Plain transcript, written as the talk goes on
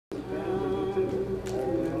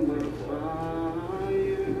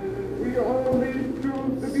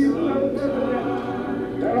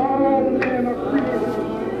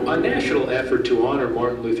national effort to honor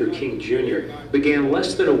Martin Luther King Jr. began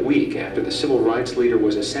less than a week after the civil rights leader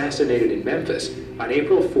was assassinated in Memphis on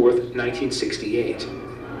April 4, 1968.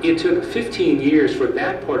 It took 15 years for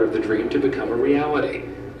that part of the dream to become a reality,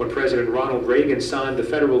 when President Ronald Reagan signed the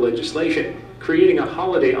federal legislation creating a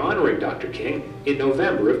holiday honoring Dr. King in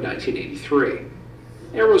November of 1983.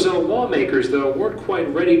 Arizona lawmakers, though, weren't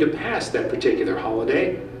quite ready to pass that particular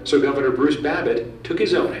holiday, so Governor Bruce Babbitt took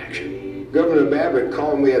his own action. Governor Babbitt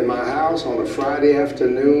called me at my house on a Friday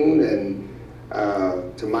afternoon,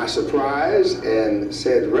 and to my surprise, and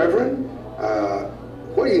said, "Reverend,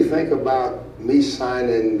 what do you think about me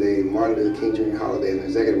signing the Martin Luther King Jr. holiday and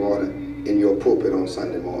executive order in your pulpit on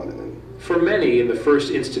Sunday morning?" For many in the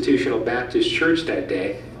First Institutional Baptist Church that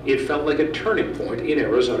day, it felt like a turning point in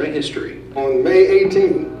Arizona history. On May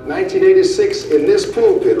 18, 1986, in this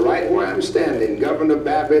pulpit, right where I'm standing, Governor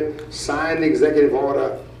Babbitt signed the executive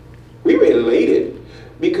order. We were elated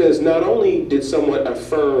because not only did someone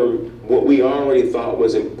affirm what we already thought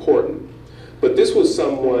was important, but this was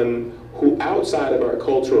someone who, outside of our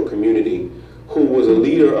cultural community, who was a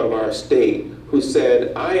leader of our state, who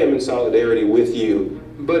said, "I am in solidarity with you."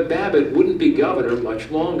 But Babbitt wouldn't be governor much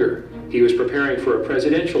longer. He was preparing for a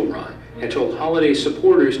presidential run and told holiday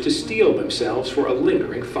supporters to steel themselves for a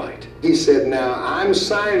lingering fight. He said, "Now, I'm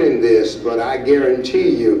signing this, but I guarantee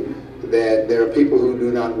you that there are people who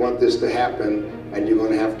do not want this to happen, and you're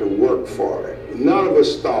going to have to work for it." None of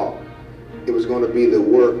us thought it was going to be the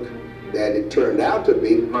work that it turned out to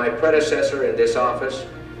be. My predecessor in this office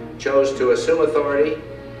chose to assume authority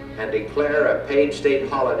and declare a paid state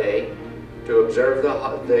holiday to observe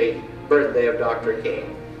the birthday of Dr.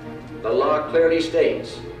 King. The law clearly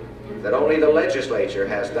states that only the legislature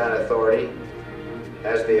has that authority,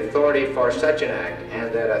 has the authority for such an act,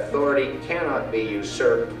 and that authority cannot be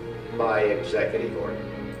usurped by executive order.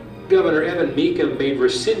 Governor Evan Mecham made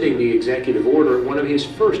rescinding the executive order one of his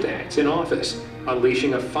first acts in office,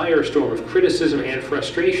 unleashing a firestorm of criticism and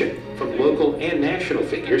frustration from local and national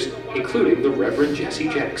figures, including the Reverend Jesse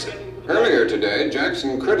Jackson. Earlier today,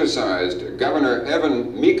 Jackson criticized Governor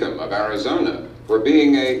Evan Mecham of Arizona for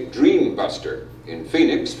being a dream buster. In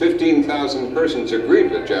Phoenix, 15,000 persons agreed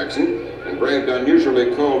with Jackson and braved unusually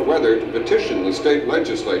cold weather to petition the state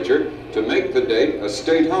legislature to make the date a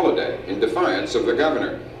state holiday in defiance of the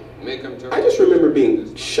governor. I just remember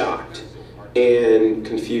being shocked and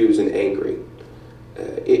confused and angry.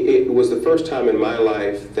 It was the first time in my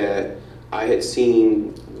life that I had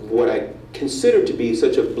seen what I considered to be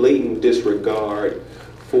such a blatant disregard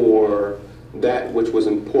for that which was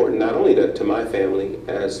important, not only to my family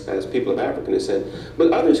as people of African descent,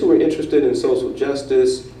 but others who were interested in social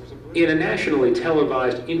justice. In a nationally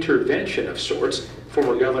televised intervention of sorts,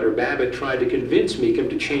 former Governor Babbitt tried to convince Mecham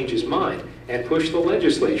to change his mind and push the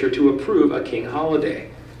legislature to approve a King holiday.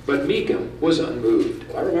 But Mecham was unmoved.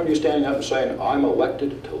 I remember you standing up and saying, "I'm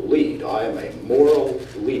elected to lead. I am a moral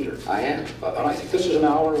leader." I am. And I think this is an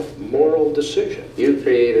hour of moral decision. You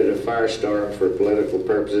created a firestorm for political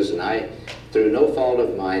purposes, and I, through no fault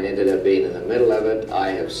of mine, ended up being in the middle of it. I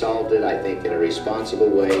have solved it, I think, in a responsible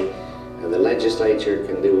way. And the legislature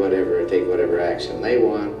can do whatever, take whatever action they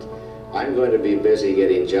want. I'm going to be busy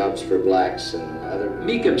getting jobs for blacks and other...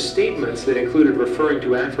 Mecham's statements that included referring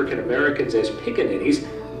to African Americans as pickaninnies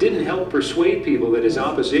didn't help persuade people that his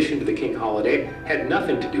opposition to the King holiday had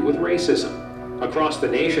nothing to do with racism. Across the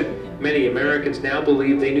nation, many Americans now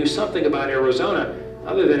believe they knew something about Arizona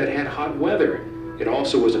other than it had hot weather. It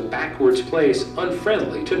also was a backwards place,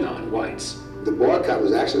 unfriendly to non-whites. The boycott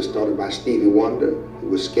was actually started by Stevie Wonder, who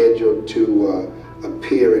was scheduled to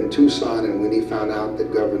appear in Tucson, and when he found out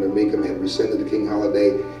that Governor Mecham had rescinded the King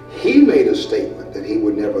holiday, he made a statement that he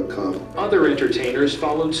would never come. Other entertainers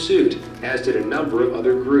followed suit, as did a number of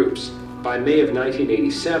other groups. By May of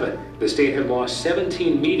 1987, the state had lost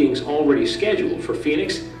 17 meetings already scheduled for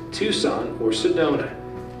Phoenix, Tucson, or Sedona.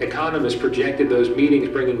 Economists projected those meetings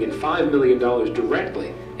bringing in $5 million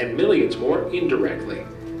directly and millions more indirectly.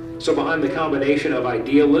 So behind the combination of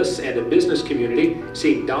idealists and a business community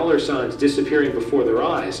seeing dollar signs disappearing before their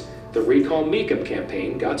eyes, the Recall Mecham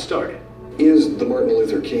campaign got started. Is the Martin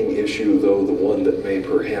Luther King issue, though, the one that may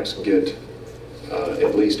perhaps get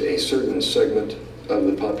at least a certain segment of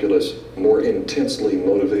the populace more intensely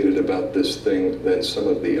motivated about this thing than some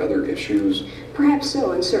of the other issues? Perhaps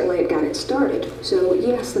so, and certainly it got it started. So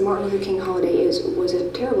yes, the Martin Luther King holiday was a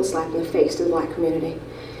terrible slap in the face to the black community.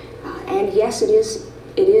 And yes, it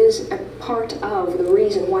is a part of the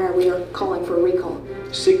reason why we are calling for a recall.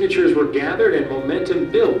 Signatures were gathered and momentum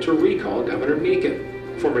built to recall Governor Mecham.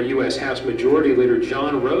 Former U.S. House Majority Leader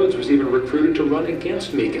John Rhodes was even recruited to run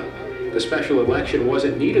against Mecham. The special election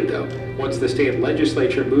wasn't needed, though, once the state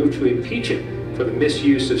legislature moved to impeach him for the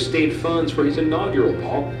misuse of state funds for his inaugural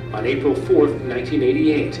ball on April 4th,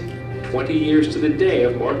 1988, 20 years to the day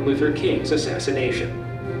of Martin Luther King's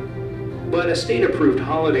assassination. But a state-approved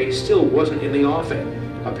holiday still wasn't in the offing.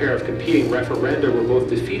 A pair of competing referenda were both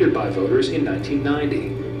defeated by voters in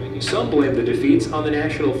 1990. Some blame the defeats on the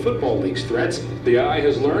National Football League's threats. The Eye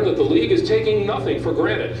has learned that the league is taking nothing for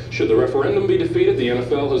granted. Should the referendum be defeated, the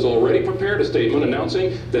NFL has already prepared a statement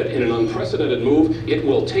announcing that in an unprecedented move, it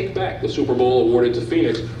will take back the Super Bowl awarded to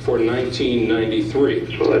Phoenix for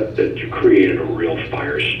 1993. So that created a real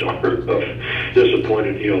firestorm of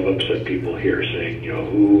disappointed, of upset people here saying,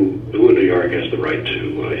 who in New York has the right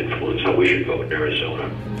to influence how we should vote in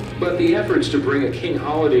Arizona. But the efforts to bring a King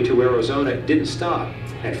holiday to Arizona didn't stop.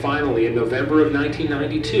 And finally, in November of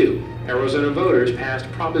 1992, Arizona voters passed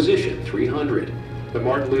Proposition 300. The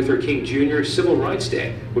Martin Luther King Jr. Civil Rights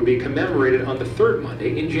Day would be commemorated on the third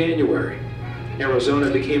Monday in January.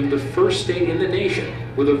 Arizona became the first state in the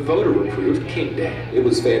nation with a voter-approved King Day. It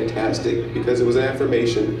was fantastic because it was an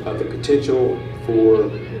affirmation of the potential for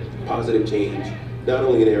positive change, not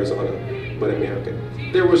only in Arizona, but America.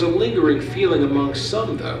 There was a lingering feeling among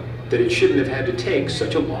some, though, that it shouldn't have had to take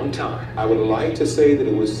such a long time. I would like to say that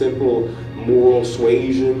it was simple moral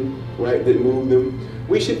suasion, right, that moved them.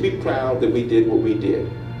 We should be proud that we did what we did.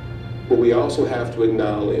 But we also have to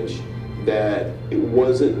acknowledge that it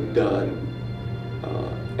wasn't done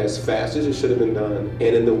as fast as it should have been done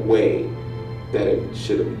and in the way that it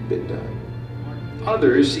should have been done.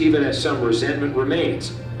 Others, even as some resentment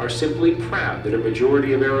remains, are simply proud that a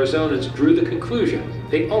majority of Arizonans drew the conclusion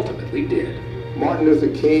they ultimately did. Martin Luther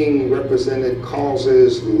King represented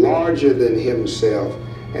causes larger than himself,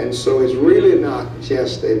 and so it's really not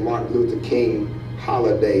just a Martin Luther King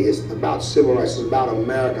holiday. It's about civil rights. It's about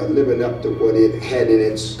America living up to what it had in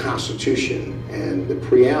its Constitution and the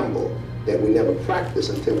preamble that we never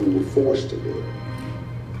practiced until we were forced to do it.